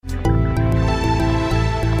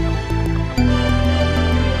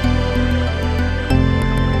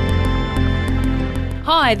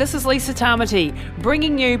Hi, this is Lisa Tamati,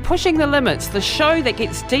 bringing you Pushing the Limits, the show that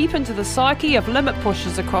gets deep into the psyche of limit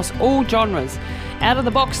pushers across all genres.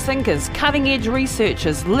 Out-of-the-box thinkers, cutting-edge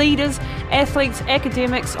researchers, leaders, athletes,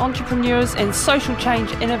 academics, entrepreneurs and social change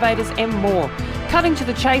innovators and more. Cutting to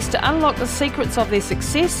the chase to unlock the secrets of their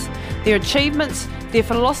success, their achievements, their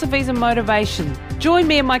philosophies and motivation. Join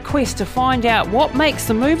me in my quest to find out what makes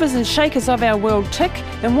the movers and shakers of our world tick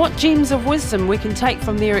and what gems of wisdom we can take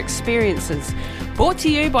from their experiences. Brought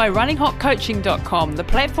to you by runninghotcoaching.com, the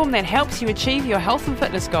platform that helps you achieve your health and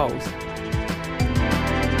fitness goals.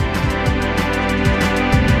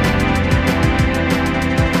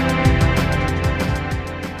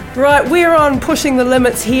 Right, we're on Pushing the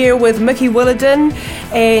Limits here with Micki Williden,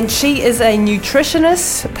 and she is a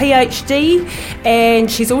nutritionist, PhD,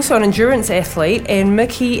 and she's also an endurance athlete, and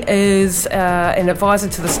Micki is an advisor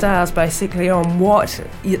to the stars basically on what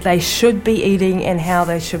they should be eating and how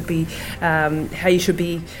they should be, how you should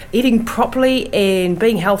be eating properly and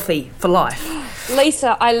being healthy for life.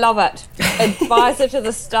 Lisa, I love it. Advisor to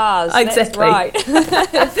the stars. Exactly. That's right.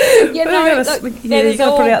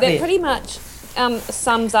 That pretty much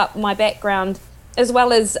sums up my background, as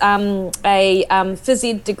well as a phys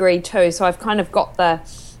ed degree too. So I've kind of got the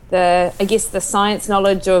science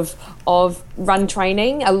knowledge of run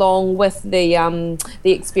training along with the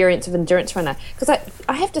experience of endurance runner. Because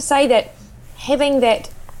I have to say that having that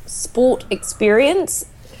sport experience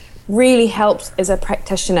really helps as a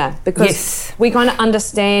practitioner, because we kind of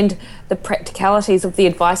understand the practicalities of the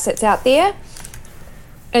advice that's out there,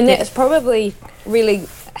 and that's probably really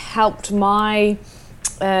helped my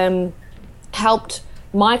clients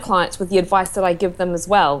with the advice that I give them as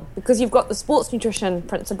well, because you've got the sports nutrition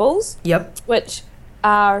principles, which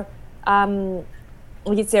are I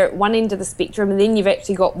guess they're at one end of the spectrum, and then you've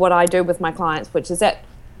actually got what I do with my clients, which is at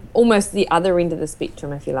almost the other end of the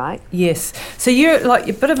spectrum, if you like. Yes. So you're like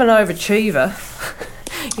a bit of an overachiever.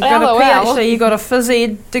 You've got a PhD, you've got a phys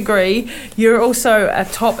ed degree. You're also a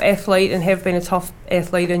top athlete and have been a top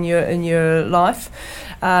athlete in your life.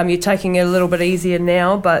 You're taking it a little bit easier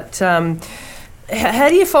now, but how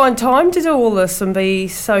do you find time to do all this and be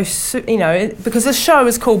so, because this show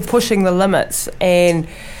is called Pushing the Limits, and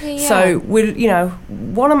so we,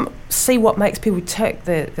 want to see what makes people tick,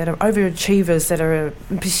 that are overachievers, that are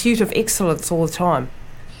in pursuit of excellence all the time.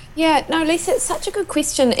 Yeah, no, Lisa, it's such a good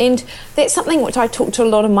question, and that's something which I talk to a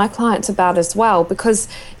lot of my clients about as well, because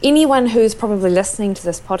anyone who's probably listening to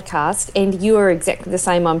this podcast, and you are exactly the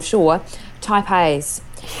same, I'm sure, type A's.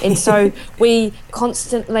 And so we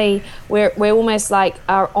constantly, we're almost like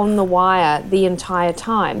are on the wire the entire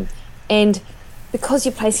time. And because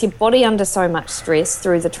you place your body under so much stress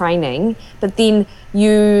through the training, but then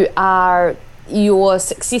you're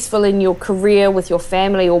successful in your career with your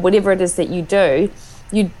family or whatever it is that you do,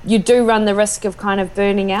 you do run the risk of kind of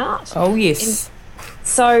burning out. Oh, yes.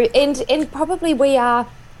 And probably we are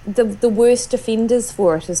the worst offenders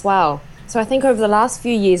for it as well. So I think over the last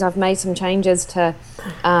few years I've made some changes to,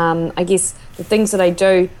 I guess, the things that I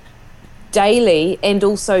do daily, and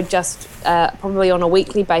also just probably on a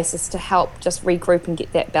weekly basis to help just regroup and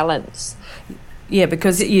get that balance. Yeah,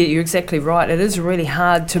 because you're exactly right. It is really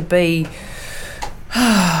hard to be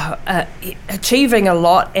achieving a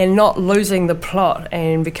lot and not losing the plot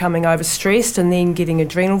and becoming overstressed and then getting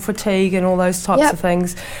adrenal fatigue and all those types of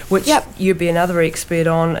things, which you'd be another expert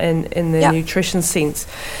on in the nutrition sense.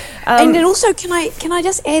 And then also, can I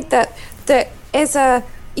just add that as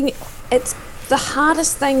it's the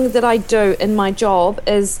hardest thing that I do in my job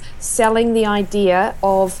is selling the idea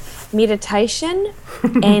of meditation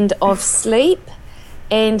and of sleep,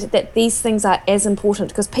 and that these things are as important,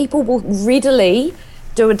 because people will readily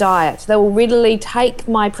do a diet. They will readily take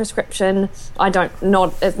my prescription. It's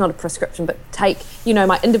not a prescription, but take,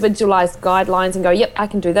 my individualized guidelines and go, yep, I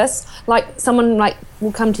can do this. Like someone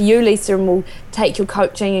will come to you, Lisa, and will take your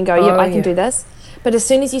coaching and go, yep, I can do this. But as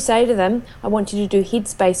soon as you say to them, I want you to do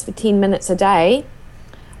Headspace for 10 minutes a day,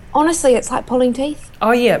 honestly, it's like pulling teeth.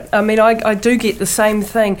 Oh, yeah. I mean, I do get the same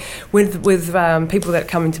thing with people that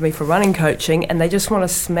come into me for running coaching, and they just want to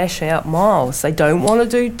smash out miles. They don't want to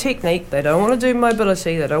do technique. They don't want to do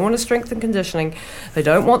mobility. They don't want to strength and conditioning. They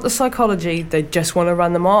don't want the psychology. They just want to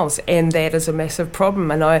run the miles, and that is a massive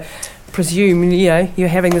problem. And I presume, you're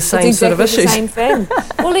having the same sort of issues. It's exactly the same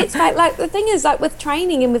thing. Well, it's like the thing is, like with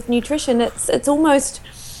training and with nutrition, it's almost,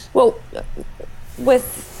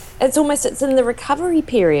 it's in the recovery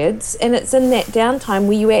periods, and it's in that downtime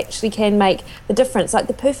where you actually can make the difference. Like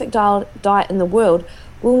the perfect diet in the world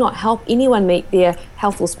will not help anyone meet their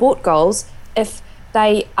health or sport goals if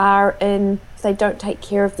they don't take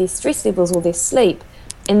care of their stress levels or their sleep.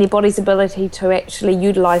 and their body's ability to actually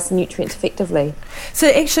utilise the nutrients effectively. So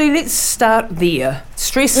actually, let's start there.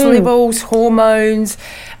 Stress levels, hormones.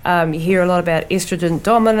 You hear a lot about estrogen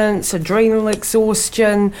dominance, adrenal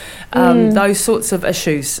exhaustion, those sorts of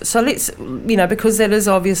issues. So let's, because that is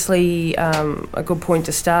obviously a good point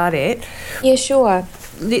to start at. Yeah, sure.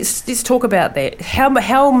 Let's talk about that.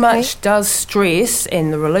 How much does stress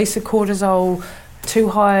and the release of cortisol, too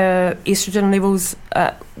higher estrogen levels,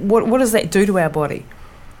 what does that do to our body?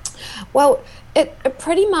 Well, it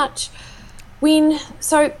pretty much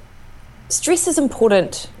so stress is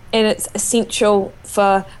important and it's essential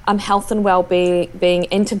for health and well-being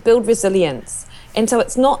and to build resilience. And so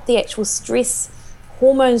it's not the actual stress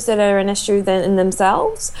hormones that are an issue in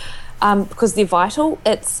themselves, because they're vital.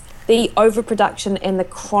 It's the overproduction and the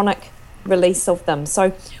chronic release of them.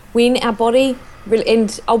 So when our body,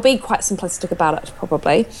 and I'll be quite simplistic about it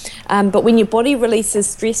probably, but when your body releases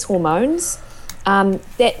stress hormones,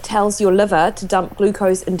 that tells your liver to dump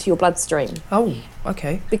glucose into your bloodstream. Oh,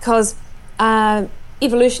 okay. Because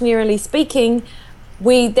evolutionarily speaking,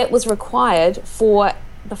 that was required for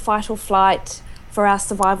the fight or flight, for our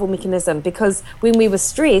survival mechanism, because when we were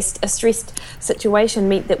stressed, a stressed situation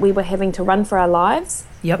meant that we were having to run for our lives,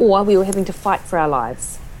 or we were having to fight for our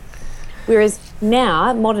lives. Whereas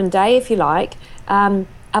now, modern day, if you like, our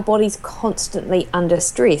body's constantly under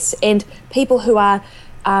stress, and people who are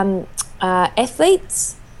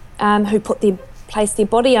athletes who place their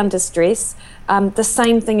body under stress, the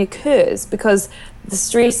same thing occurs, because the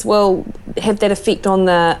stress will have that effect on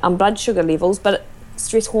the blood sugar levels, but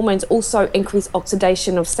stress hormones also increase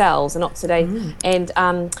oxidation of cells and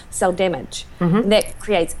and cell damage. And that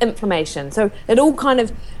creates inflammation. So it all kind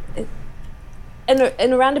of, in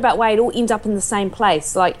a roundabout way, it all ends up in the same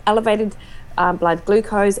place, like elevated blood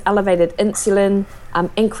glucose, elevated insulin,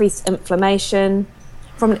 increased inflammation.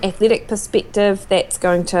 From an athletic perspective, that's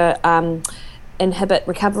going to inhibit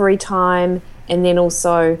recovery time, and then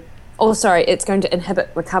also, it's going to inhibit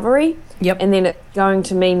recovery. And then it's going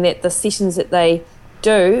to mean that the sessions that they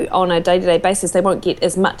do on a day-to-day basis, they won't get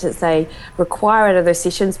as much as they require out of those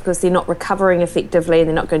sessions, because they're not recovering effectively,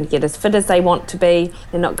 they're not going to get as fit as they want to be,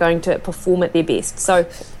 they're not going to perform at their best. So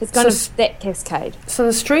it's kind of that cascade. So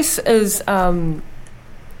the stress is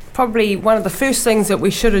probably one of the first things that we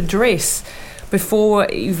should address before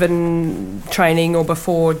even training or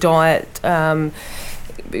before diet,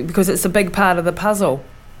 because it's a big part of the puzzle.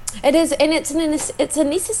 It is, and it's a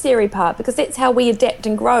necessary part, because that's how we adapt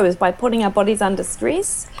and grow, is by putting our bodies under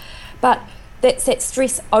stress. But that's that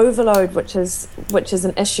stress overload which is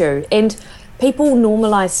an issue, and people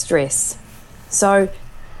normalise stress. So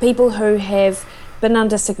people who have been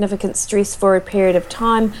under significant stress for a period of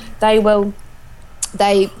time, their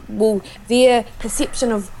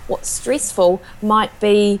perception of what's stressful might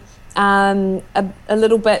be a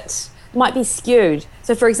little bit, might be skewed.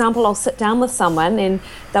 So for example, I'll sit down with someone and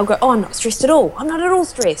they'll go, "Oh, I'm not stressed at all. I'm not at all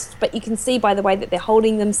stressed." But you can see by the way that they're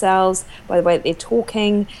holding themselves, by the way that they're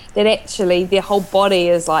talking, that actually their whole body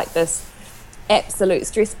is like this absolute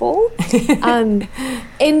stress ball. And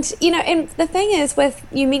the thing is,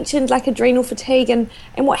 you mentioned like adrenal fatigue, and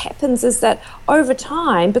what happens is that over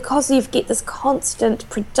time, because you get this constant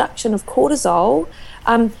production of cortisol,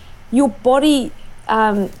 your body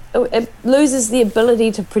it loses the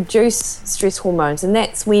ability to produce stress hormones, and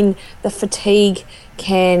that's when the fatigue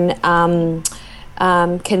can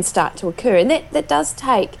start to occur. And that does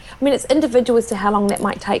take, it's individual as to how long that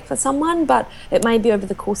might take for someone, but it may be over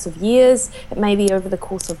the course of years, it may be over the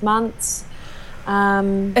course of months.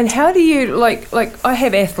 And how do you, like I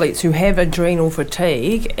have athletes who have adrenal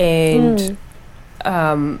fatigue, and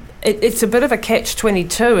it's a bit of a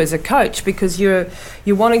catch-22 as a coach, because you're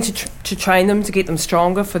wanting to train them to get them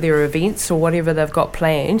stronger for their events or whatever they've got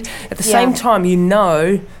planned. At the same time, you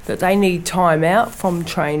know that they need time out from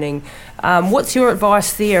training. What's your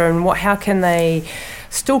advice there, and how can they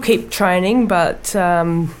still keep training but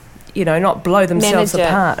not blow themselves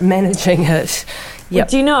apart managing it? Yep.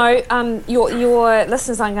 Do you know, your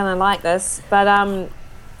listeners aren't going to like this, but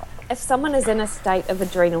if someone is in a state of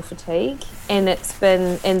adrenal fatigue and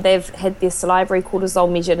they've had their salivary cortisol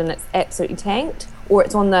measured and it's absolutely tanked, or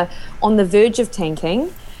it's on the verge of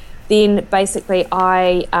tanking, then basically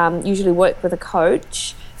I usually work with a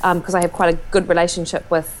coach, because I have quite a good relationship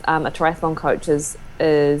with a triathlon coach,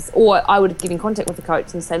 or I would get in contact with the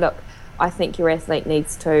coach and say, "Look, I think your athlete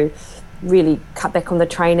needs to really cut back on the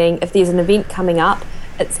training. If there's an event coming up,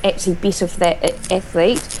 it's actually better for that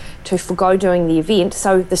athlete to forgo doing the event,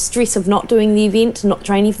 so the stress of not doing the event, not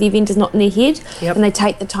training for the event, is not in their head, and they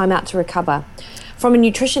take the time out to recover." From a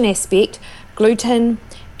nutrition aspect, gluten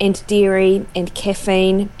and dairy and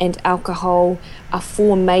caffeine and alcohol are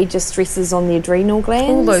 4 major stressors on the adrenal glands.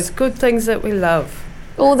 All those good things that we love.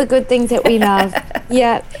 All the good things that we love.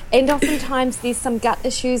 Yeah. And oftentimes there's some gut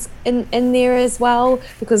issues in there as well,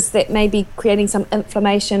 because that may be creating some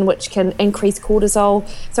inflammation which can increase cortisol.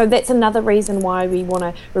 So that's another reason why we want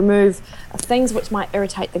to remove things which might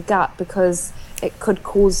irritate the gut, because it could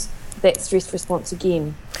cause that stress response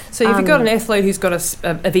again. So if you've got an athlete who's got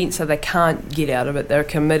an event so they can't get out of it, they're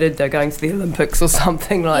committed, they're going to the Olympics or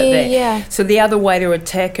something like that. Yeah. So the other way to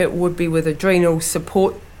attack it would be with adrenal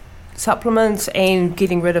support supplements and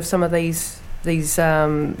getting rid of some of these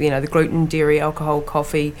the gluten, dairy, alcohol,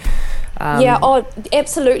 coffee.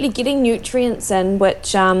 Absolutely, getting nutrients in, which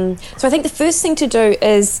so I think the first thing to do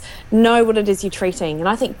is know what it is you're treating, and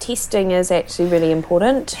I think testing is actually really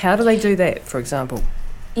important. How do they do that, for example?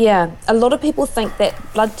 Yeah, a lot of people think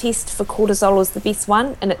that blood test for cortisol is the best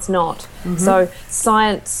one, and it's not. Mm-hmm. So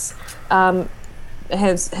science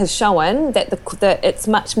has shown that it's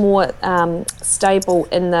much more stable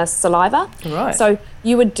in the saliva. Right. So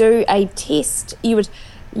you would do a test.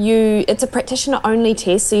 It's a practitioner only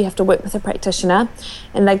test, so you have to work with a practitioner,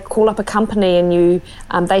 and they call up a company and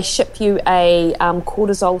they ship you a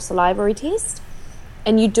cortisol salivary test,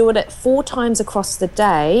 and you do it at 4 times across the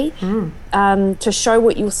day to show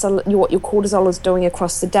what your cortisol is doing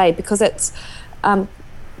across the day, because it's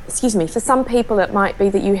for some people it might be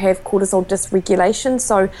that you have cortisol dysregulation,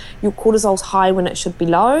 so your cortisol's high when it should be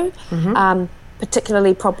low.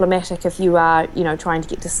 Particularly problematic if you are trying to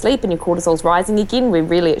get to sleep and your cortisol's rising again, where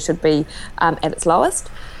really it should be at its lowest.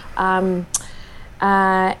 And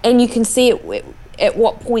you can see at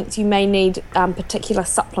what points you may need particular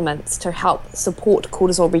supplements to help support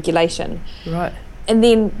cortisol regulation. Right. And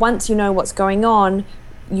then once you know what's going on,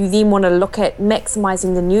 you then want to look at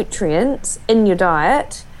maximising the nutrients in your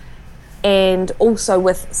diet, and also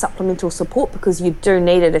with supplemental support, because you do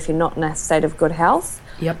need it if you're not in a state of good health.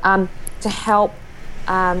 Yep. To help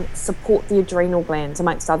support the adrenal glands,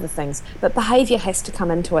 amongst other things. But behaviour has to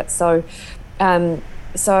come into it. So I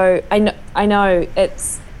know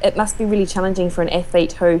it must be really challenging for an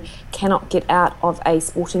athlete who cannot get out of a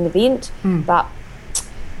sporting event, but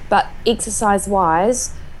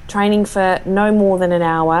exercise-wise, training for no more than an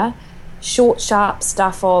hour, short, sharp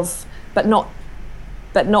stuff but not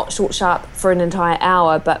short, sharp for an entire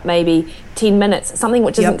hour, but maybe 10 minutes, something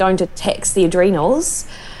which isn't going to tax the adrenals,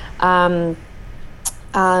 are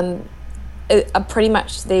pretty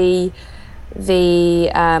much the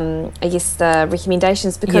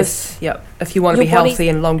recommendations, because if you want to be healthy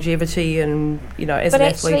and longevity and as an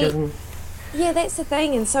athlete. Yeah, that's the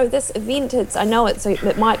thing. And so this event,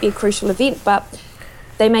 it might be a crucial event, but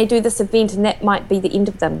they may do this event and that might be the end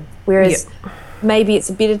of them. Whereas maybe it's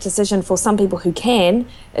a better decision for some people who can,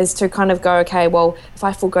 is to kind of go, okay, well, if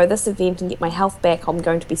I forego this event and get my health back, I'm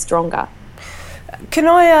going to be stronger. Can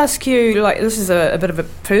I ask you, this is a bit of a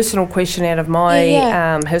personal question out of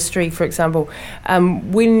my history, for example.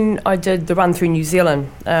 When I did the run through New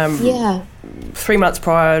Zealand, 3 months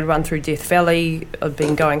prior, I'd run through Death Valley. I'd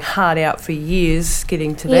been going hard out for years,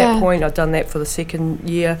 getting to that point. I'd done that for the second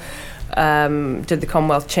year. Did the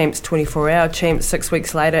Commonwealth Champs, 24-hour Champs 6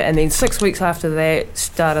 weeks later, and then 6 weeks after that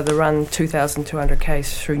started the run 2,200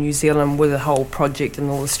 k's through New Zealand with a whole project and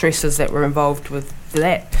all the stresses that were involved with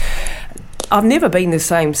that. I've never been the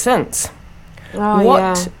same since.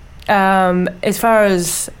 As far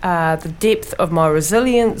as the depth of my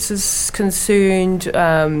resilience is concerned,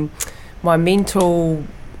 my mental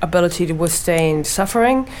ability to withstand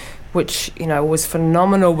suffering, which was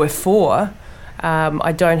phenomenal before,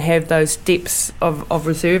 I don't have those depths of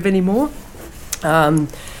reserve anymore. The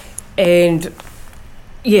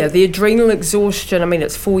adrenal exhaustion,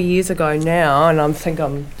 it's 4 years ago now, and I think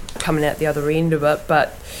I'm coming out the other end of it,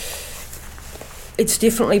 but it's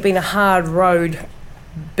definitely been a hard road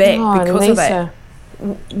back because of that.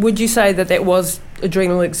 Would you say that was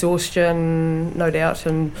adrenal exhaustion? No doubt.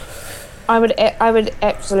 And I would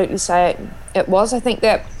absolutely say it was. I think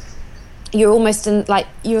that you're almost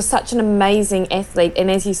you're such an amazing athlete,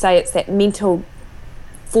 and as you say, it's that mental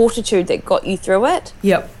fortitude that got you through it.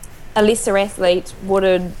 Yep. A lesser athlete would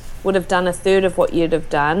have done a third of what you'd have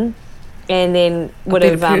done, and then would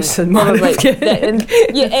have probably and then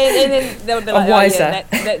they would be like,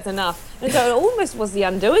 that's enough. And so it almost was the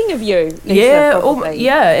undoing of you.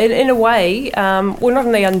 In a way. Well, not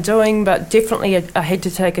only undoing, but definitely I had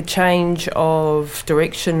to take a change of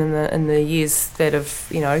direction in the years that have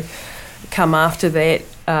come after that,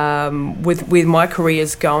 with where my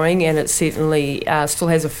career's going, and it certainly still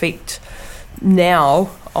has effect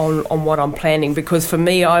now on what I'm planning, because for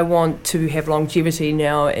me, I want to have longevity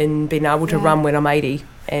now in being able to run when I'm 80.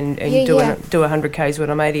 and Yeah, do yeah. do 100 Ks when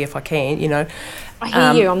I'm 80 if I can, you know.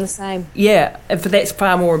 I hear you. I'm the same. Yeah, but that's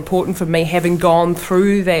far more important for me, having gone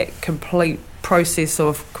through that complete process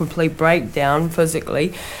of complete breakdown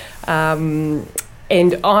physically. And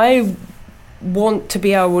I want to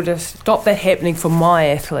be able to stop that happening for my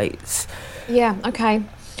athletes. Yeah. Okay.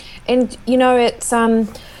 And you know, it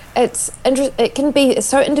can be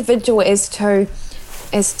so individual as to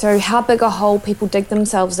how big a hole people dig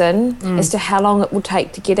themselves in, as to how long it will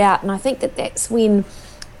take to get out. And I think that's when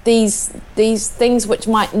these things which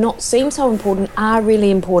might not seem so important are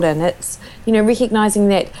really important. It's, you know, recognizing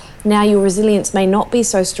that now your resilience may not be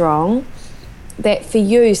so strong, that for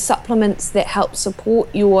you supplements that help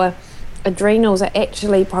support your adrenals are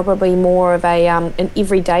actually probably more of an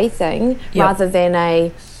everyday thing. Yep.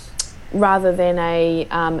 rather than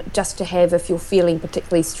a just to have if you're feeling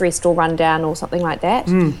particularly stressed or run down or something like that.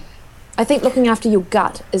 I think looking after your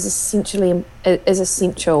gut is essential,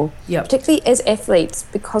 Yep. particularly as athletes,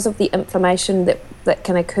 because of the inflammation that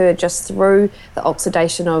can occur just through the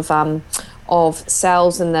oxidation of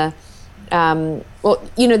cells and the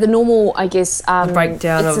the normal, I guess,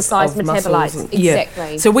 Breakdown exercise of metabolites. muscles.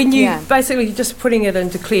 Exactly. Yeah. So when you basically, just putting it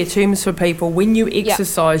into clear terms for people, when you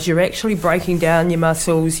exercise, you're actually breaking down your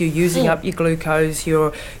muscles. You're using up your glucose.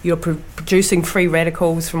 You're producing free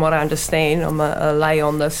radicals, from what I understand. I'm a lay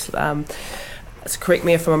on this. So correct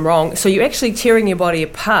me if I'm wrong. So you're actually tearing your body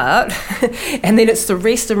apart, and then it's the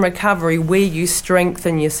rest and recovery where you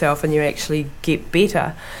strengthen yourself and you actually get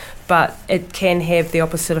better. But it can have the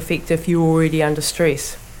opposite effect if you're already under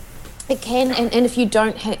stress. It can, and if you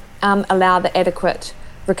don't allow the adequate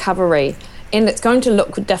recovery, and it's going to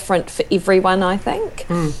look different for everyone, I think.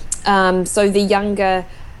 So the younger,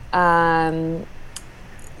 the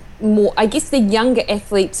younger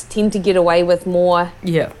athletes tend to get away with more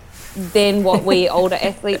than what we older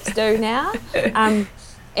athletes do now.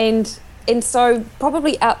 And so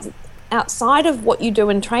probably outside of what you do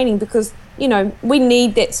in training, because you know, we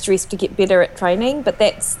need that stress to get better at training, but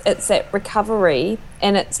it's that recovery,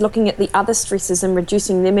 and it's looking at the other stresses and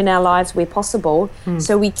reducing them in our lives where possible,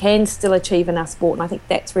 so we can still achieve in our sport. And I think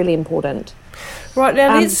that's really important. Right,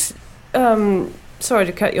 now let's, sorry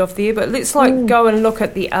to cut you off there, but let's go and look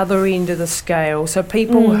at the other end of the scale. So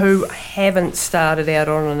people who haven't started out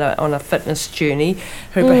on a fitness journey,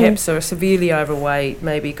 who perhaps are severely overweight,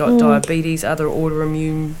 maybe got diabetes, other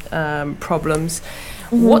autoimmune problems.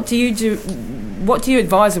 What do you do? What do you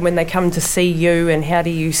advise them when they come to see you, and how do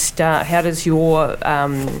you start? How does your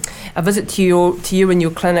a visit to you and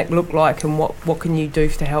your clinic look like, and what can you do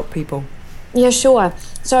to help people? Yeah, sure.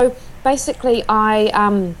 So basically,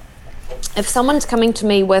 if someone's coming to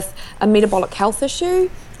me with a metabolic health issue,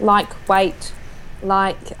 like weight,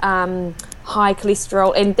 like high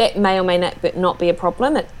cholesterol, and that may or may not be a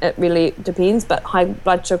problem. It really depends. But high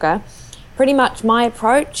blood sugar. Pretty much my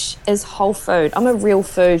approach is whole food. I'm a real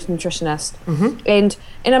food nutritionist, and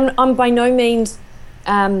I'm by no means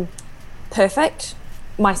perfect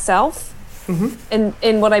myself.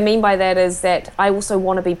 And what I mean by that is that I also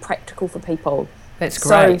want to be practical for people. That's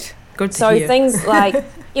great. Good to hear. So things like,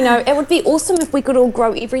 you know, it would be awesome if we could all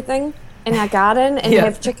grow everything in our garden and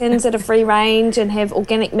have chickens at a free range and have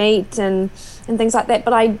organic meat and things like that.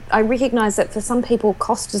 But I recognise that for some people,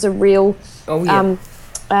 cost is a real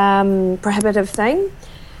prohibitive thing,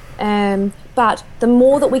 but the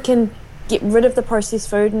more that we can get rid of the processed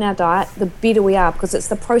food in our diet, the better we are, because it's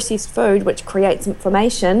the processed food which creates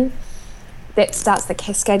inflammation that starts the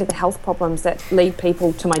cascade of the health problems that lead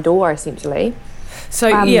people to my door, essentially. So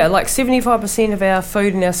like 75% of our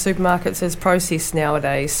food in our supermarkets is processed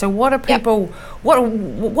nowadays. So what are people?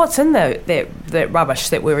 What's in that rubbish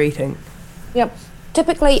that we're eating?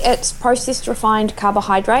 Typically it's processed refined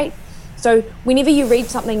carbohydrate. So whenever you read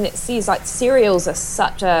something that says, like, cereals are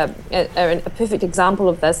such a perfect example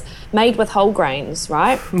of this, made with whole grains,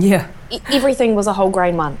 right? Yeah. Everything was a whole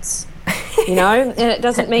grain once, you know, and it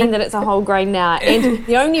doesn't mean that it's a whole grain now. And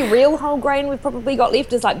the only real whole grain we've probably got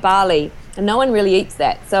left is like barley, and no one really eats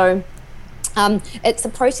that. So it's the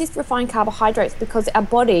processed refined carbohydrates, because our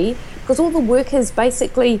body, because all the work has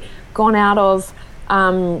basically gone out of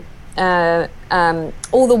all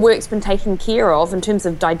the work's been taken care of in terms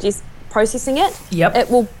of processing it, it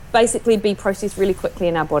will basically be processed really quickly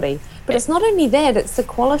in our body. But it's not only that, it's the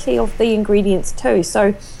quality of the ingredients too.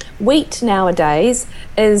 So wheat nowadays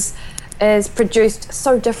is produced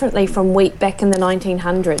so differently from wheat back in the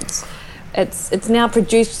 1900s. It's now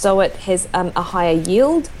produced so it has a higher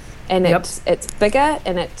yield, and it's bigger,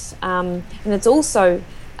 and it's also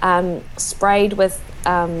sprayed with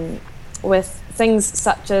things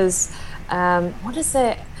such as what is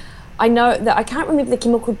it? I know that I can't remember the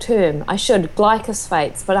chemical term. I should,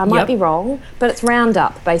 glyphosates, but I might be wrong. But it's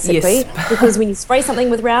Roundup, basically, because when you spray something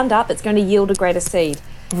with Roundup, it's going to yield a greater seed.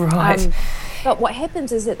 Right. But what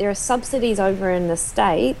happens is that there are subsidies over in the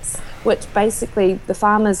States, which basically the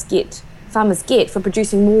farmers get for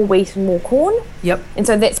producing more wheat and more corn. Yep. And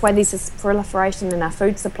so that's why there's this proliferation in our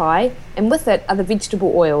food supply. And with it are the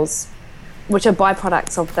vegetable oils, which are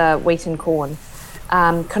byproducts of the wheat and corn.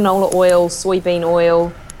 Canola oil, soybean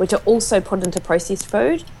oil, which are also put into processed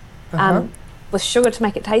food, with sugar to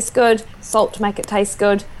make it taste good, salt to make it taste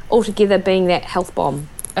good, altogether being that health bomb.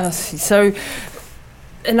 So,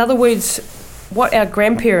 in other words, what our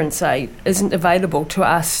grandparents ate isn't available to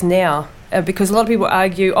us now. Because a lot of people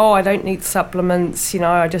argue, I don't need supplements,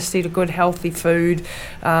 I just eat a good healthy food.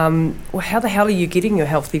 Well, how the hell are you getting your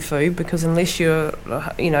healthy food? Because unless you're,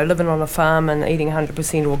 living on a farm and eating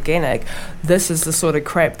 100% organic, this is the sort of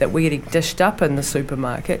crap that we're getting dished up in the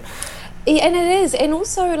supermarket. Yeah, and it is. And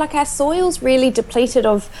also, like, our soil's really depleted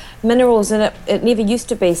of minerals, and it never used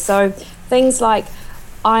to be. So things like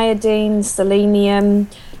iodine, selenium,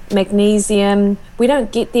 magnesium, we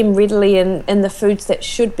don't get them readily in the foods that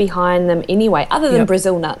should be high in them anyway, other than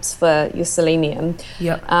Brazil nuts for your selenium,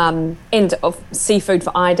 and of seafood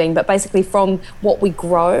for iodine. But basically from what we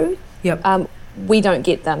grow, we don't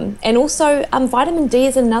get them. And also vitamin D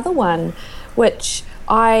is another one, which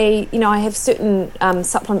I have certain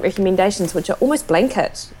supplement recommendations which are almost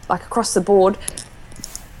blanket, like across the board.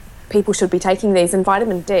 People should be taking these, and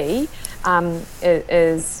vitamin D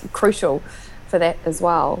is crucial for that as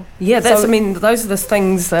well. Yeah, those are the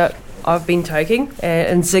things that I've been taking,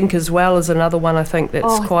 and zinc as well is another one I think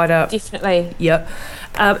that's quite a... Definitely. Yeah.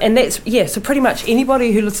 And that's, so pretty much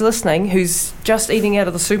anybody who's listening who's just eating out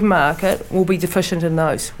of the supermarket will be deficient in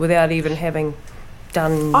those without even having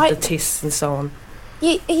done the tests and so on.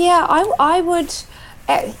 Yeah, I would...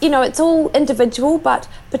 it's all individual, but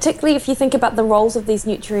particularly if you think about the roles of these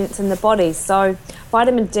nutrients in the body. So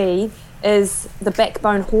vitamin D is the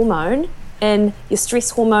backbone hormone in your stress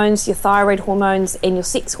hormones, your thyroid hormones, and your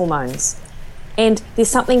sex hormones. And there's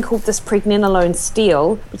something called this pregnenolone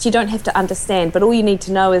steal, which you don't have to understand, but all you need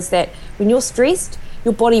to know is that when you're stressed,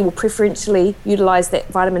 your body will preferentially utilise that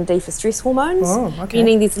vitamin D for stress hormones,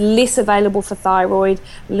 meaning there's less available for thyroid,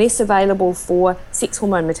 less available for sex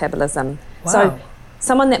hormone metabolism. Wow. So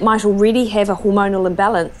someone that might already have a hormonal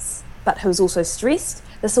imbalance, but who's also stressed,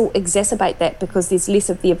 this will exacerbate that because there's less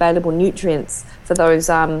of the available nutrients for those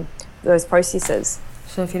processes.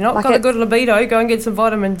 So if you're not got a good libido, go and get some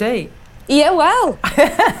vitamin D. Yeah, well,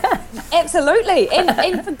 absolutely.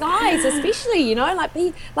 And for guys especially,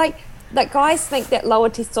 like guys think that lower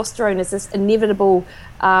testosterone is this inevitable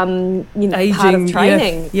aging, part of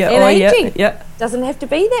training. Aging doesn't have to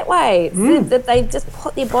be that way. It's that they just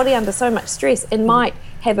put their body under so much stress and might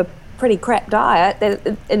have a pretty crap diet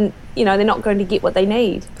and they're not going to get what they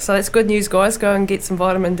need. So that's good news, guys. Go and get some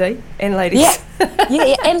vitamin D, and ladies.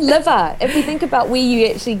 Yeah, and liver. If you think about where you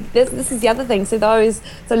actually, this is the other thing. So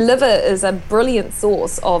liver is a brilliant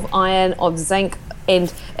source of iron, of zinc,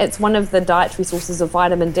 and it's one of the dietary sources of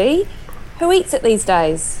vitamin D. Who eats it these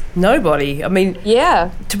days? Nobody. I mean,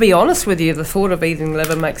 to be honest with you, the thought of eating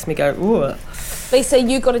liver makes me go, ooh. Lisa,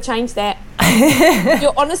 you've got to change that.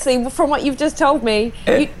 You're honestly, from what you've just told me,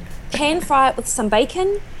 you can fry it with some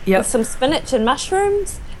bacon, with some spinach and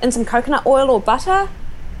mushrooms, and some coconut oil or butter.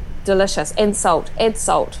 Delicious. And salt. Add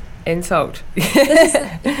salt. And salt.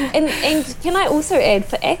 and can I also add,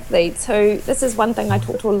 for athletes who, this is one thing I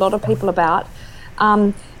talk to a lot of people about,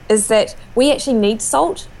 is that we actually need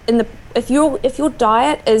salt in the... If your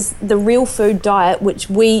diet is the real food diet, which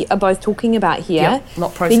we are both talking about here,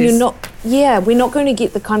 not processed, then we're not going to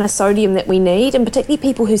get the kind of sodium that we need, and particularly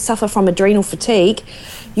people who suffer from adrenal fatigue,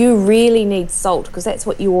 you really need salt because that's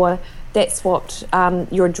what your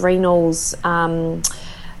adrenals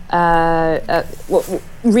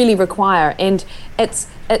really require, and it's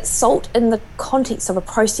salt in the context of a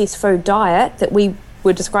processed food diet that we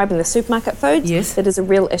were describing, the supermarket foods. Yes, that is a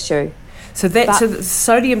real issue. So the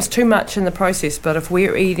sodium's too much in the process, but if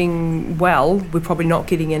we're eating well, we're probably not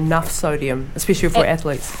getting enough sodium, especially if we're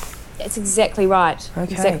athletes. That's exactly right.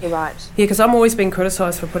 Okay. Exactly right. Yeah, because I'm always being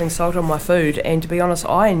criticised for putting salt on my food, and to be honest,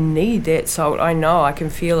 I need that salt. I know, I can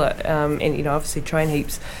feel it, and obviously train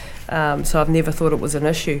heaps, so I've never thought it was an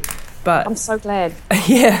issue. But I'm so glad.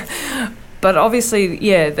 Yeah, but obviously,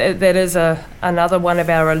 that is another one of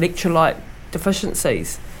our electrolyte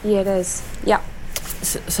deficiencies. Yeah, it is. Yeah.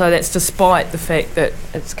 So that's despite the fact that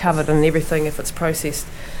it's covered in everything if it's processed.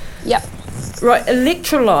 Yep. Right,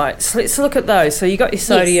 electrolytes. Let's look at those. So you got your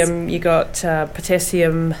sodium, you got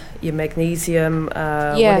potassium, your magnesium. What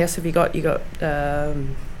else have you got? You got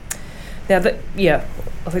Now,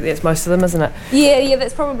 I think that's most of them, isn't it? Yeah,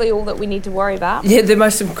 that's probably all that we need to worry about. Yeah, the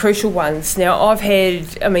most crucial ones. Now,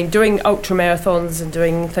 doing ultra marathons and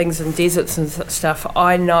doing things in deserts and stuff,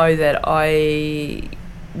 I know that I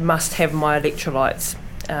must have my electrolytes.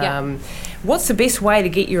 What's the best way to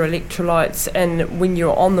get your electrolytes in when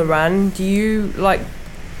you're on the run? Do you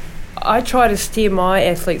I try to steer my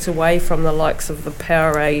athletes away from the likes of the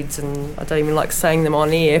Powerades, and I don't even like saying them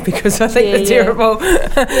on air because I think they're terrible.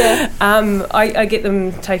 I get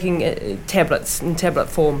them taking tablets in tablet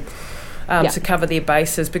form to cover their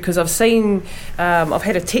bases, because I've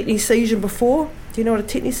had a tetany seizure before. Do you know what a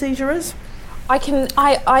tetany seizure is? I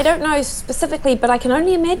don't know specifically, but I can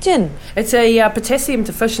only imagine. It's a potassium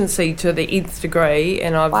deficiency to the nth degree,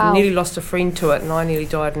 and I've nearly lost a friend to it, and I nearly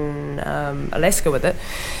died in Alaska with it.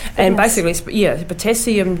 And basically,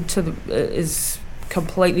 potassium is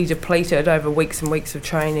completely depleted over weeks and weeks of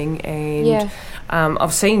training, and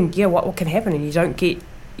I've seen what can happen, and you don't get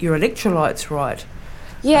your electrolytes right.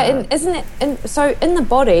 And isn't it? And so in the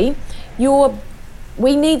body,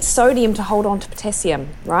 we need sodium to hold on to potassium,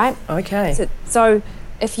 right? Okay. So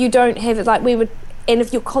if you don't have it, and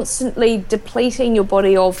if you're constantly depleting your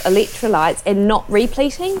body of electrolytes and not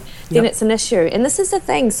repleting, then it's an issue. And this is the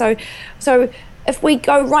thing. So if we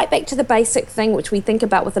go right back to the basic thing, which we think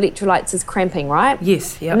about with electrolytes, is cramping, right?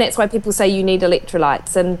 Yes. Yeah. And that's why people say you need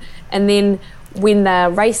electrolytes. And then when they're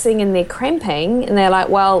racing and they're cramping, and they're like,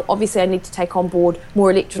 well, obviously I need to take on board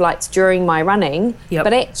more electrolytes during my running. Yep.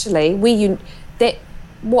 But actually,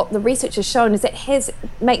 what the research has shown is that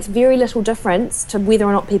makes very little difference to whether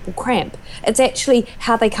or not people cramp. It's actually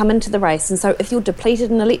how they come into the race. And so if you're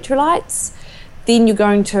depleted in electrolytes, then you're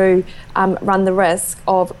going to run the risk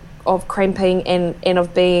of cramping and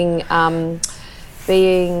of being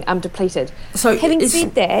depleted. So having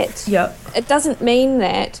said that, it doesn't mean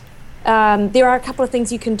that there are a couple of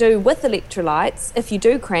things you can do with electrolytes if you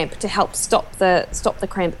do cramp to help stop the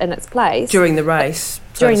cramp in its place during the race.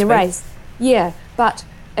 But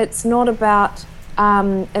it's not about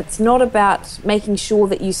making sure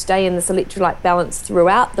that you stay in this electrolyte balance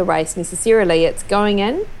throughout the race necessarily. It's going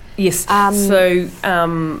in. Yes. Taking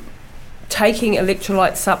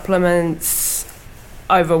electrolyte supplements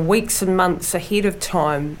over weeks and months ahead of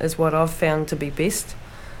time is what I've found to be best.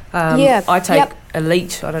 I take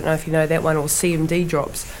Elite, I don't know if you know that one, or CMD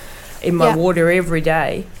drops in my water every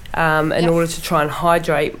day in order to try and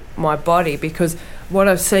hydrate my body, because what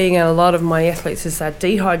I'm seeing in a lot of my athletes is they're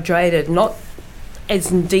dehydrated, not as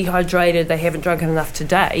in dehydrated they haven't drunk enough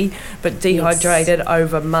today, but dehydrated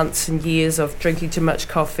over months and years of drinking too much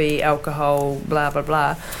coffee, alcohol, blah, blah,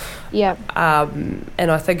 blah. Yeah. And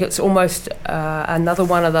I think it's almost another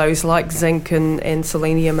one of those like zinc and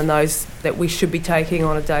selenium and those that we should be taking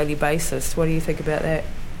on a daily basis. What do you think about that?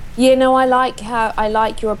 Yeah, no, I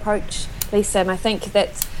like your approach, Lisa, and I think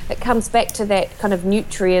that it comes back to that kind of the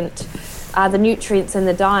nutrients in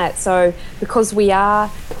the diet. So because we are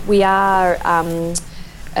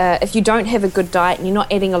if you don't have a good diet and you're not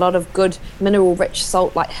adding a lot of good mineral-rich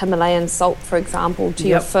salt, like Himalayan salt, for example, to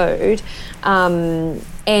your food,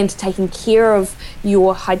 and taking care of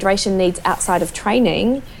your hydration needs outside of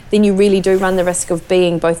training, then you really do run the risk of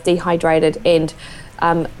being both dehydrated and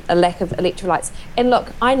a lack of electrolytes. And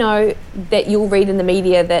look, I know that you'll read in the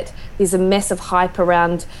media that there's a massive hype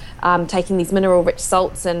around taking these mineral-rich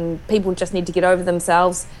salts and people just need to get over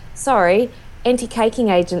themselves. Sorry, anti-caking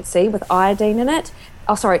agency with iodine in it.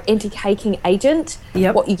 Anti-caking agent.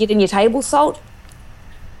 Yep. What you get in your table salt.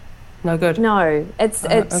 No good. No,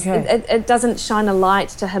 it doesn't shine a light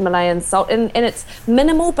to Himalayan salt, and it's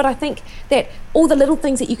minimal. But I think that all the little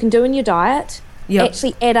things that you can do in your diet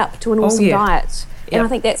actually add up to an awesome diet. Yep. And I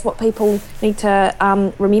think that's what people need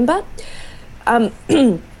to remember. And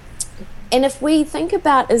if we think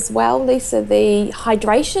about as well, Lisa, the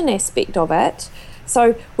hydration aspect of it,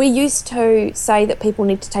 so we used to say that people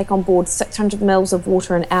need to take on board 600 mils of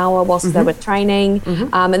water an hour whilst they were training,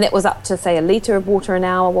 and that was up to, say, a litre of water an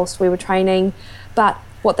hour whilst we were training. But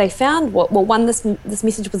what they found, this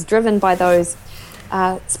message was driven by those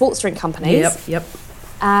sports drink companies. Yep.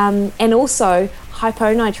 And also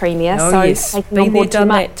hyponatremia, taking Been on board there, too done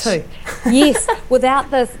much. That too. Yes, without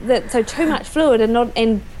so too much fluid and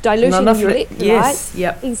dilution of your electrolytes. Yes,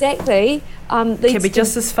 yep. Exactly. Can be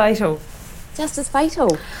just as fatal. Just as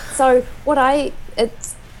fatal. So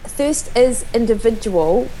thirst is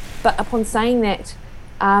individual, but upon saying that,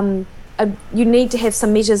 you need to have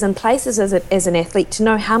some measures in place as an athlete to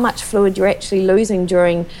know how much fluid you're actually losing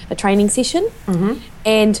during a training session,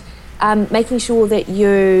 and making sure that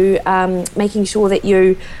you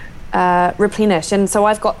replenish. And so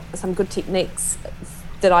I've got some good techniques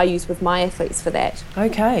that I use with my athletes for that.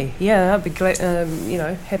 Okay, yeah, I'd be glad,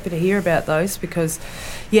 happy to hear about those, because,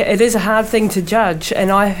 yeah, it is a hard thing to judge.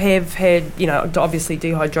 And I have had, obviously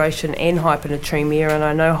dehydration and hyponatremia, and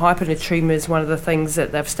I know hyponatremia is one of the things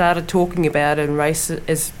that they've started talking about in race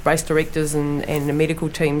directors and the medical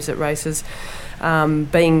teams at races,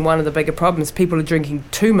 being one of the bigger problems. People are drinking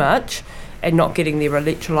too much and not getting their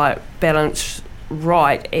electrolyte balance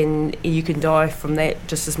right, and you can die from that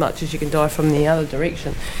just as much as you can die from the other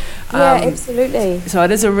direction. Yeah, absolutely. So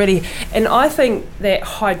it is and I think that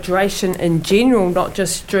hydration in general, not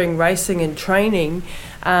just during racing and training,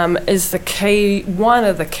 is one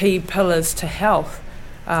of the key pillars to health.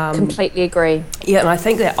 Completely agree. Yeah, and I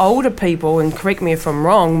think that older people, and correct me if I'm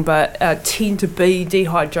wrong, but tend to be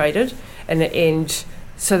dehydrated, and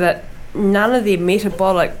so that none of their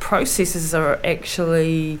metabolic processes are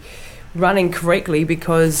actually running correctly,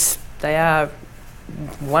 because they are,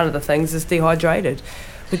 one of the things is dehydrated.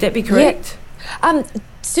 Would that be correct? Yeah.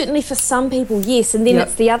 Certainly for some people, yes, and then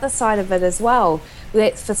it's the other side of it as well.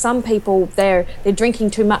 That for some people, they're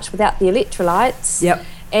drinking too much without the electrolytes. Yep.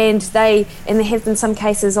 And there have been some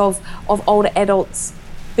cases of older adults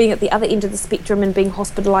being at the other end of the spectrum and being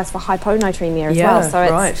hospitalised for hyponatremia as well. So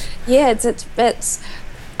it's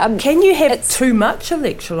can you have too much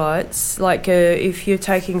electrolytes? Like if you're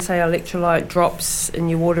taking, say, electrolyte drops in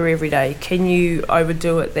your water every day, can you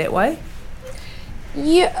overdo it that way?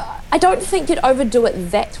 Yeah, I don't think you'd overdo it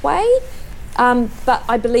that way, but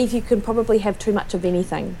I believe you can probably have too much of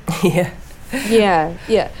anything. Yeah.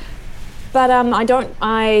 But I don't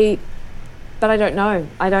know.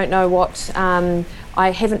 I don't know what. I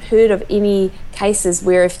haven't heard of any cases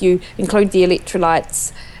where if you include the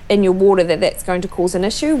electrolytes in your water that's going to cause an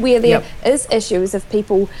issue. Where there is issues if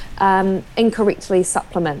people incorrectly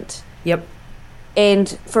supplement. Yep. And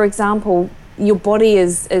for example, your body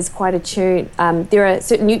is quite attuned. There are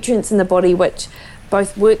certain nutrients in the body which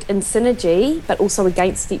both work in synergy but also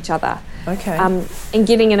against each other. Okay. And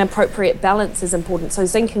getting an appropriate balance is important. So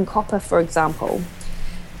zinc and copper, for example.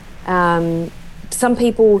 Some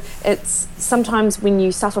people, sometimes when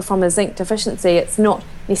you suffer from a zinc deficiency, it's not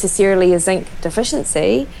necessarily a zinc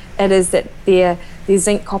deficiency. It is that their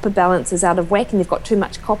zinc copper balance is out of whack and they've got too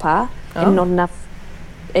much copper and not enough,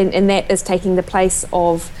 and that is taking the place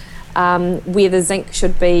of where the zinc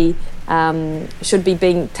should be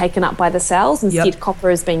being taken up by the cells. Instead,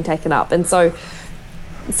 copper is being taken up, and so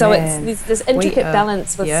there's this intricate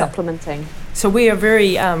balance with supplementing. So we are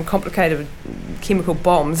very complicated chemical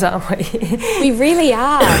bombs, aren't we? We really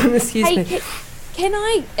are. Excuse me. Can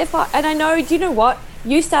I, and I know, do you know what?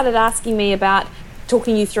 You started asking me about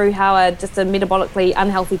talking you through how just a metabolically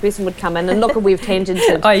unhealthy person would come in, and look, we've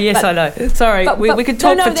tangented. Oh, yes, I know. Sorry, we could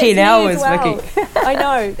talk for 10 hours, Vicky. I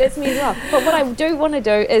know, that's me as well. But what I do want to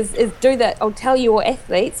do is do that. I'll tell your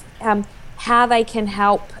athletes how they can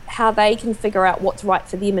help, how they can figure out what's right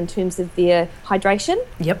for them in terms of their hydration.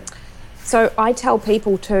 Yep. So I tell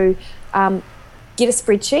people to get a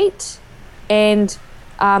spreadsheet and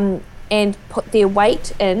put their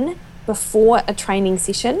weight in before a training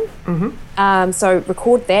session. Mm-hmm. So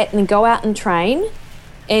record that and then go out and train,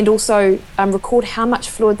 and also record how much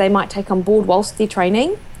fluid they might take on board whilst they're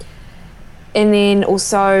training, and then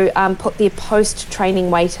also put their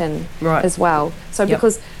post-training weight in as well. So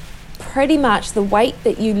because pretty much the weight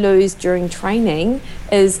that you lose during training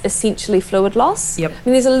is essentially fluid loss. Yep. I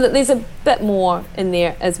mean, there's a bit more in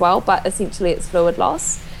there as well, but essentially it's fluid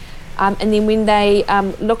loss. And then when they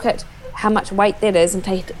look at how much weight that is and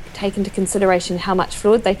take into consideration how much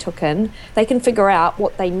fluid they took in, they can figure out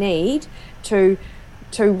what they need to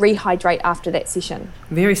rehydrate after that session.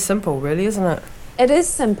 Very simple, really, isn't it? It is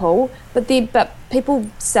simple, but people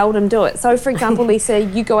seldom do it. So, for example, Lisa,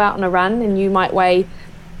 you go out on a run and you might weigh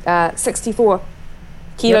 64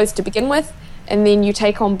 kilos to begin with, and then you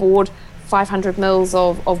take on board 500 mils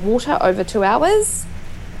of water over 2 hours,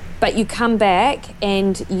 but you come back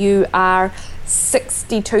and you are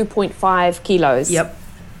 62.5 kilos. Yep.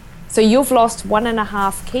 So you've lost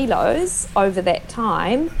 1.5 kilos over that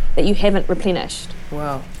time that you haven't replenished.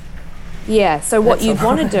 Wow. Yeah, so what you'd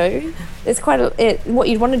want to do what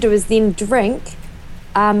you'd want to do is then drink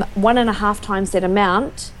 1.5 times that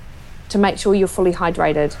amount to make sure you're fully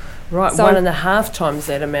hydrated. Right, so 1.5 times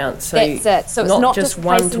that amount. So that's it. So it's not just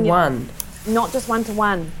 1-to-1. Not just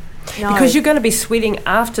 1-to-1. No. Because you're going to be sweating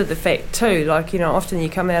after the fact too. Like, often you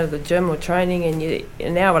come out of the gym or training and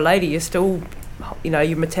an hour later you're still,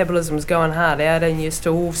 your metabolism's going hard out and you're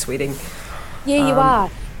still sweating. Yeah, you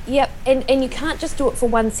are. Yep, and you can't just do it for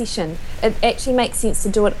one session. It actually makes sense to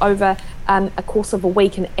do it over a course of a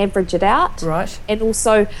week and average it out. Right. And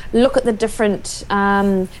also look at the different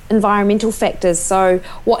environmental factors. So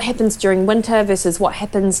what happens during winter versus what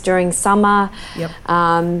happens during summer. Yep.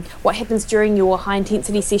 What happens during your high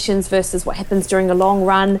intensity sessions versus what happens during a long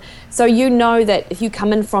run. So you know that if you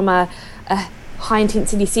come in from a high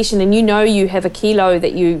intensity session and you know you have a kilo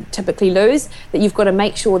that you typically lose, that you've got to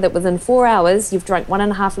make sure that within 4 hours you've drunk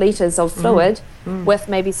 1.5 litres of fluid with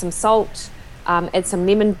maybe some salt, add some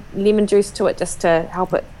lemon juice to it just to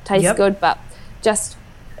help it taste good, but just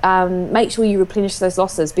make sure you replenish those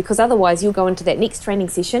losses, because otherwise you'll go into that next training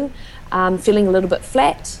session feeling a little bit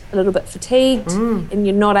flat, a little bit fatigued, and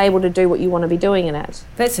you're not able to do what you want to be doing in it.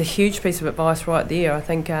 That's a huge piece of advice right there, I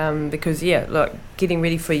think, because, look, getting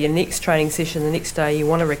ready for your next training session the next day, you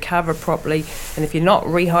want to recover properly, and if you're not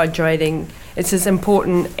rehydrating, it's as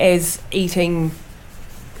important as eating,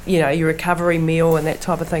 your recovery meal and that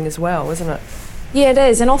type of thing as well, isn't it? Yeah, it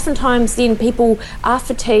is, and oftentimes then people are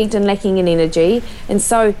fatigued and lacking in energy, and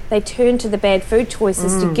so they turn to the bad food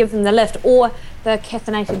choices to give them the lift, or the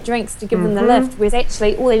caffeinated drinks to give them the lift, whereas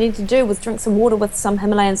actually all they need to do was drink some water with some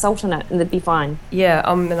Himalayan salt in it and they'd be fine. Yeah,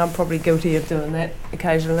 and I'm probably guilty of doing that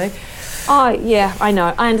occasionally. Oh, yeah, I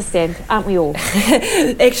know, I understand, aren't we all?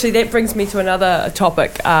 Actually, that brings me to another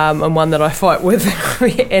topic, and one that I fight with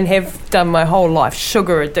and have done my whole life,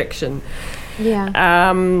 sugar addiction.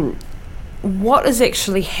 Yeah. What is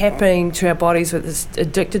actually happening to our bodies with this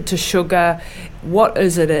addicted to sugar? What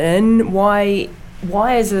is it in? Why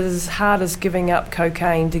is it as hard as giving up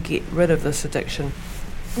cocaine to get rid of this addiction?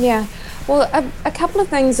 Yeah, well, a couple of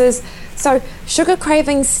things is, so sugar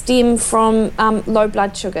cravings stem from low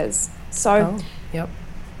blood sugars. So,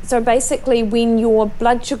 so basically when your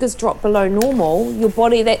blood sugars drop below normal, your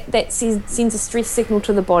body, that sends a stress signal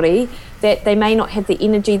to the body that they may not have the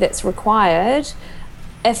energy that's required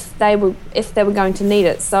if they were going to need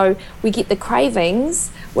it. So we get the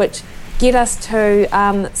cravings, which get us to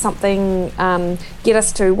want something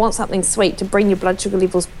sweet to bring your blood sugar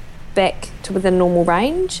levels back to within normal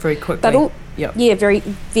range. Very quickly. Yeah, very,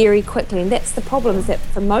 very quickly. And that's the problem, is that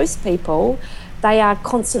for most people, they are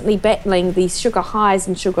constantly battling these sugar highs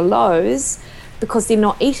and sugar lows because they're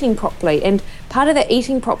not eating properly. And part of that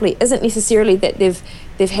eating properly isn't necessarily that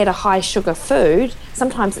they've had a high sugar food.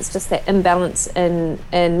 Sometimes it's just that imbalance in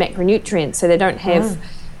macronutrients, so they don't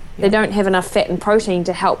have enough fat and protein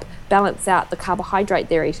to help balance out the carbohydrate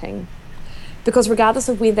they're eating. Because regardless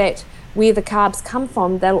of where the carbs come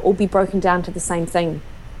from, they'll all be broken down to the same thing,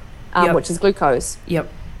 which is glucose.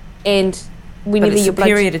 Yep. And whenever it's your the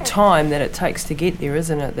period of time that it takes to get there,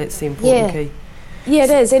 isn't it? That's the important key. Yeah,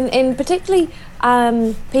 it is, and particularly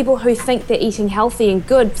people who think they're eating healthy and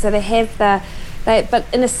good, so they have but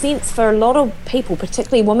in a sense, for a lot of people,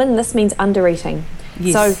 particularly women, this means under-eating.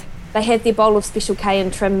 Yes. So they have their bowl of Special K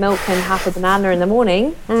and trim milk and half a banana in the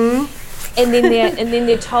morning, and then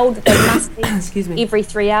they're told that they must eat every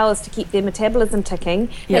 3 hours to keep their metabolism ticking.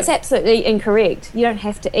 Yep. That's absolutely incorrect. You don't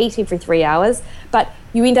have to eat every 3 hours, but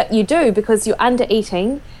you do, because you're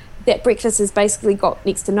under-eating. That breakfast has basically got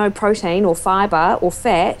next to no protein or fibre or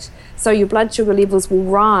fat, so your blood sugar levels will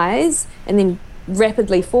rise and then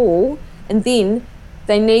rapidly fall, and then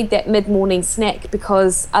they need that mid-morning snack,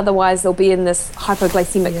 because otherwise they'll be in this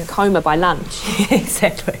hypoglycemic coma by lunch.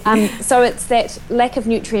 Exactly. So it's that lack of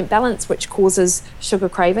nutrient balance which causes sugar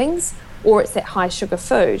cravings, or it's that high sugar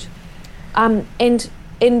food. And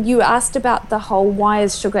you asked about the whole, why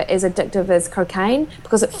is sugar as addictive as cocaine?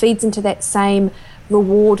 Because it feeds into that same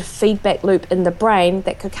reward feedback loop in the brain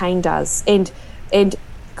that cocaine does, and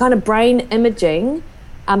kind of brain imaging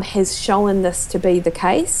has shown this to be the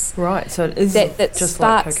case. Right, so it is that just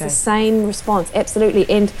sparks like cocaine. The same response, absolutely.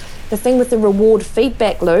 And the thing with the reward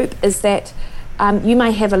feedback loop is that you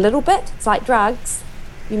may have a little bit. It's like drugs.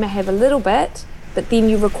 You may have a little bit, but then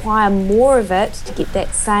you require more of it to get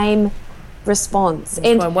that same response.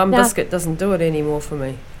 That's why one biscuit doesn't do it anymore for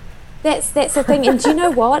me. That's the thing, and do you know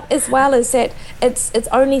what, as well, is that it's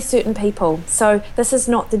only certain people. So this is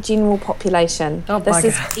not the general population. Oh, this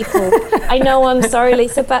is people. I know, I'm sorry,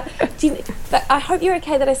 Lisa, but I hope you're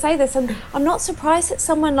okay that I say this. I'm not surprised that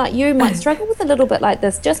someone like you might struggle with a little bit like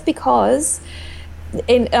this, just because.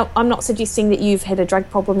 And I'm not suggesting that you've had a drug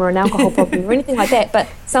problem or an alcohol problem or anything like that, but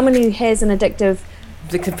someone who has an addictive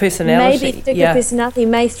personality, personality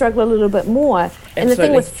may struggle a little bit more. Absolutely. And the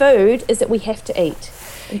thing with food is that we have to eat.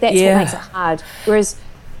 That's what makes it hard.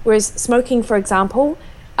 Whereas smoking, for example,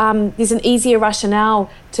 there's an easier rationale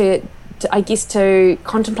to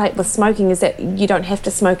contemplate with smoking, is that you don't have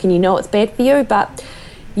to smoke and you know it's bad for you. But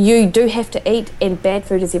you do have to eat, and bad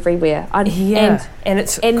food is everywhere. And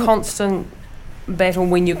it's a constant battle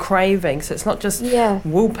when you're craving. So it's not just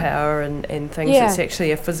willpower and things. It's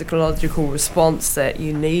actually a physiological response that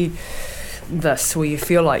you need this, or you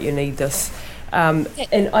feel like you need this. And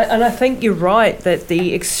I think you're right that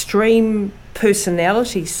the extreme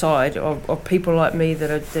personality side of people like me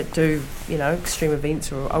that do extreme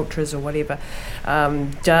events or ultras or whatever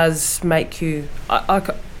does make you.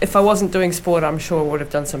 If I wasn't doing sport, I'm sure I would have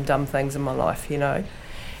done some dumb things in my life. That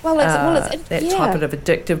type of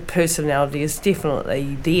addictive personality is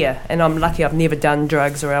definitely there, and I'm lucky I've never done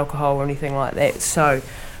drugs or alcohol or anything like that. So.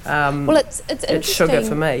 It's sugar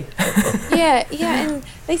for me. And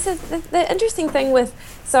Lisa, the interesting thing with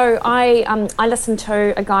I listened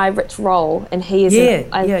to a guy, Rich Roll, and he is Rich,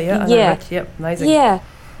 amazing.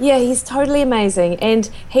 He's totally amazing, and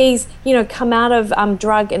he's come out of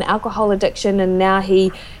drug and alcohol addiction, and now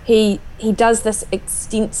he does this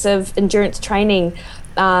extensive endurance training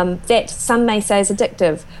that some may say is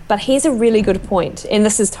addictive. But here's a really good point, and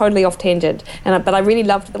this is totally off tangent, but I really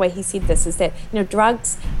loved the way he said this, is that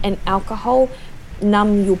drugs and alcohol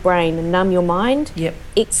numb your brain and numb your mind.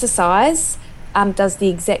 Exercise does the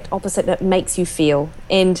exact opposite. It makes you feel,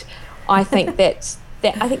 and I think that's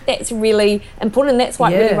really important, and that's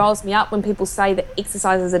why it really rolls me up when people say that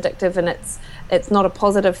exercise is addictive and it's not a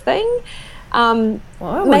positive thing.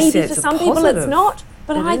 Maybe for some people it's not,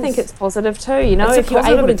 but I think it's positive too, if you're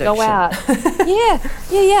able to go out.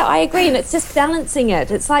 I agree, and it's just balancing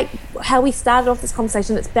it. It's like how we started off this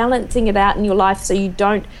conversation, it's balancing it out in your life so it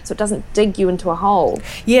doesn't dig you into a hole.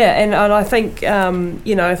 And I think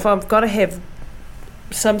if I've got to have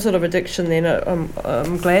some sort of addiction, then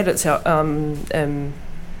I'm glad it's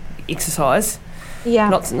exercise.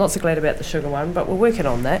 Not so glad about the sugar one, but we're working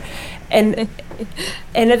on that. And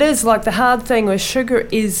it is like the hard thing where sugar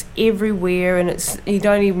is everywhere, and it's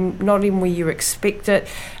not even where you expect it.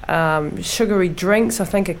 Sugary drinks, I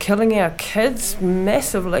think, are killing our kids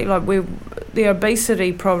massively. Like the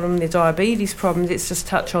obesity problem, the diabetes problem. Let's just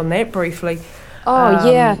touch on that briefly.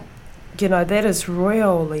 That is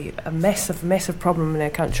really a massive, massive problem in our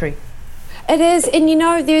country. It is, and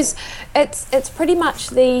it's pretty much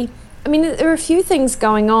there are a few things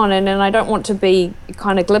going on, and I don't want to be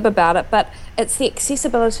kind of glib about it, but it's the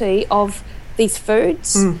accessibility of these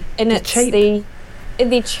foods, and they're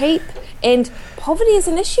cheap, and poverty is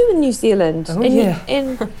an issue in New Zealand.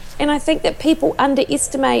 And I think that people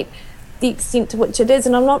underestimate the extent to which it is,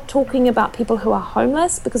 and I'm not talking about people who are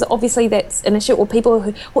homeless, because obviously that's an issue, or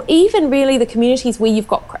people or even really the communities where you've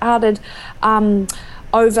got crowded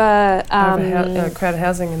crowded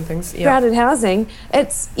housing and things. Crowded housing.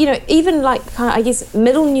 It's even like I guess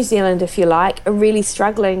middle New Zealand, if you like, are really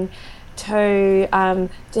struggling to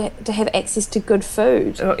have access to good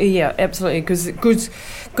food. Absolutely, because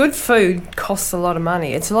good food costs a lot of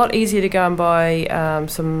money. It's a lot easier to go and buy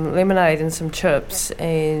some lemonade and some chips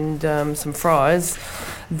and some fries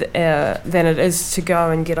than it is to go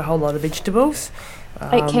and get a whole lot of vegetables.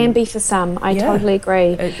 It can be for some. I totally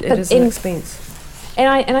agree. It is an expense.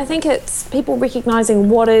 And I think it's people recognising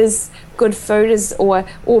what is good food is, or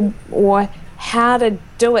how to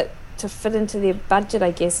do it to fit into their budget, I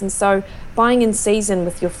guess. And so buying in season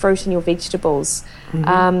with your fruit and your vegetables.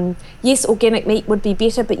 Yes, organic meat would be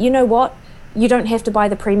better, but you know what? You don't have to buy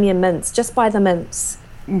the premium mince. Just buy the mince.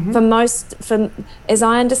 As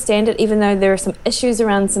I understand it, even though there are some issues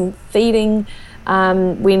around some feeding,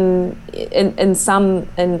 when in some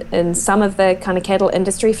of the kind of cattle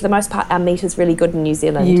industry, for the most part, our meat is really good in New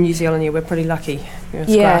Zealand. In New Zealand, we're pretty lucky.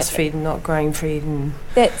 It's grass-fed and not grain-fed. And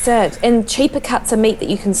that's it. And cheaper cuts of meat that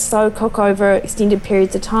you can slow cook over extended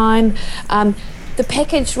periods of time. The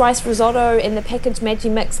packaged rice risotto and the packaged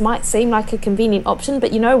Maggi mix might seem like a convenient option,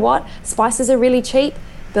 but you know what? Spices are really cheap.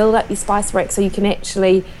 Build up your spice rack so you can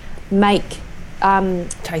actually make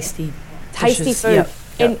tasty food. Yep.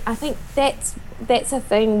 And I think that's a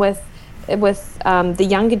thing with the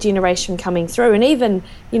younger generation coming through, and even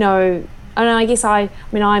and I guess I'm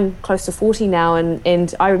close to 40 now,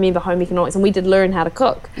 and I remember home economics, and we did learn how to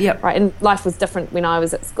cook. Right, and life was different when I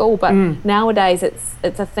was at school, but nowadays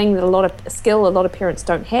it's a thing that a lot of parents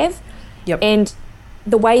don't have. And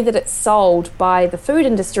the way that it's sold by the food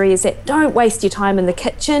industry is that don't waste your time in the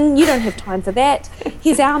kitchen. You don't have time for that.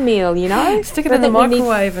 Here's our meal, Stick it in the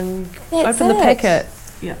microwave and open the packet.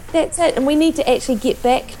 That's it. And we need to actually get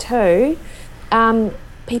back to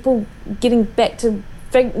people getting back to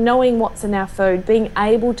knowing what's in our food, being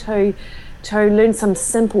able to learn some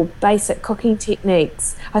simple, basic cooking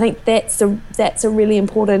techniques. I think that's a really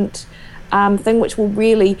important thing, which will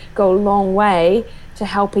really go a long way to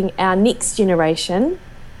helping our next generation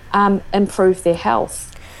improve their health.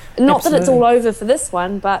 Not that it's all over for this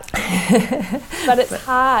one, but it's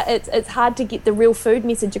hard. It's hard to get the real food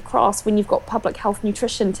message across when you've got public health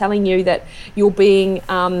nutrition telling you that you're being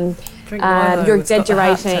you're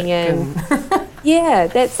exaggerating and yeah,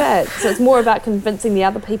 that's it. So it's more about convincing the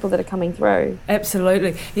other people that are coming through.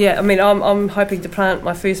 Absolutely. Yeah, I mean, I'm hoping to plant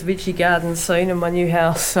my first veggie garden soon in my new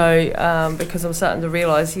house. So because I'm starting to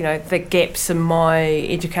realise, the gaps in my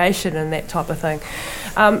education and that type of thing.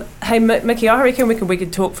 Hey, Mickey, I reckon we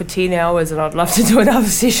could talk for 10 hours and I'd love to do another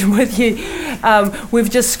session with you. We've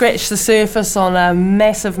just scratched the surface on a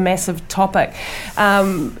massive, massive topic.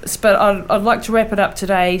 But I'd like to wrap it up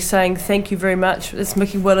today saying thank you very much. It's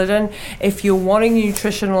Mickey Williden. If you're wanting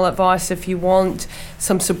nutritional advice, if you want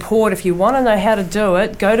some support, if you want to know how to do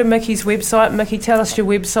it, go to Mickey's website. Mickey, tell us your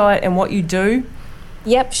website and what you do.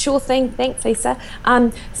 Yep, sure thing. Thanks, Lisa.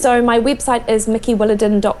 So my website is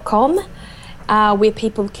mickeywilliden.com, where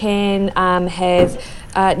people can have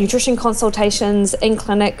nutrition consultations in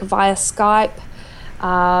clinic via Skype,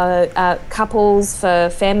 couples, for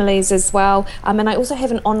families as well. And I also have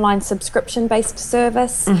an online subscription-based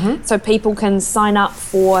service, so people can sign up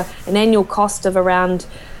for an annual cost of around,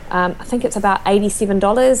 I think it's about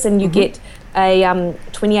 $87, and you get a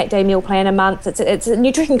 28-day meal plan a month. It's a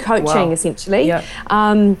nutrition coaching, essentially,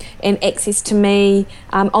 and access to me.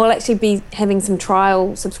 I'll actually be having some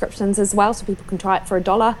trial subscriptions as well, so people can try it for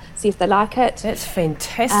 $1, see if they like it. That's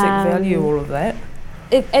fantastic value, all of that.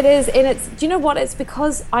 It is, and it's, do you know what? It's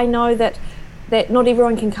because I know that not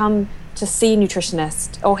everyone can come to see a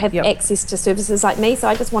nutritionist or have access to services like me, so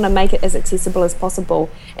I just want to make it as accessible as possible.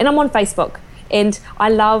 And I'm on Facebook, and I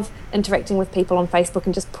love interacting with people on Facebook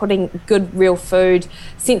and just putting good, real food,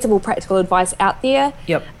 sensible, practical advice out there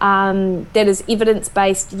that is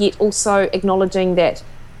evidence-based, yet also acknowledging that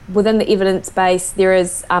within the evidence base there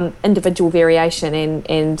is individual variation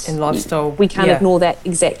and lifestyle. We can't ignore that.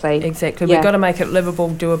 Exactly. We've got to make it livable,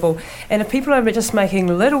 doable, and if people are just making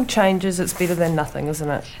little changes, it's better than nothing, isn't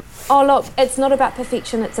it? Oh look, it's not about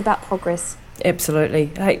perfection, it's about progress.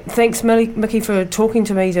 Absolutely. Hey, thanks Mickey for talking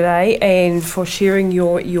to me today and for sharing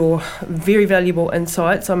your very valuable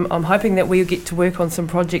insights. I'm hoping that we'll get to work on some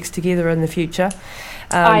projects together in the future.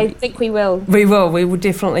 I think we will. We will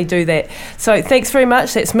definitely do that. So thanks very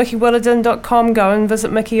much. That's mickeywilliden.com. Go and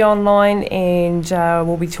visit Mickey online, and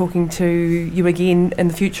we'll be talking to you again in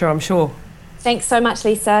the future, I'm sure. Thanks so much,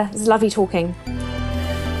 Lisa. It was lovely talking.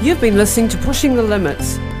 You've been listening to Pushing the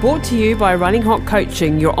Limits, brought to you by Running Hot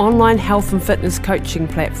Coaching, your online health and fitness coaching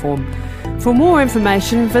platform. For more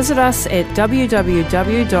information, visit us at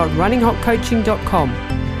www.runninghotcoaching.com.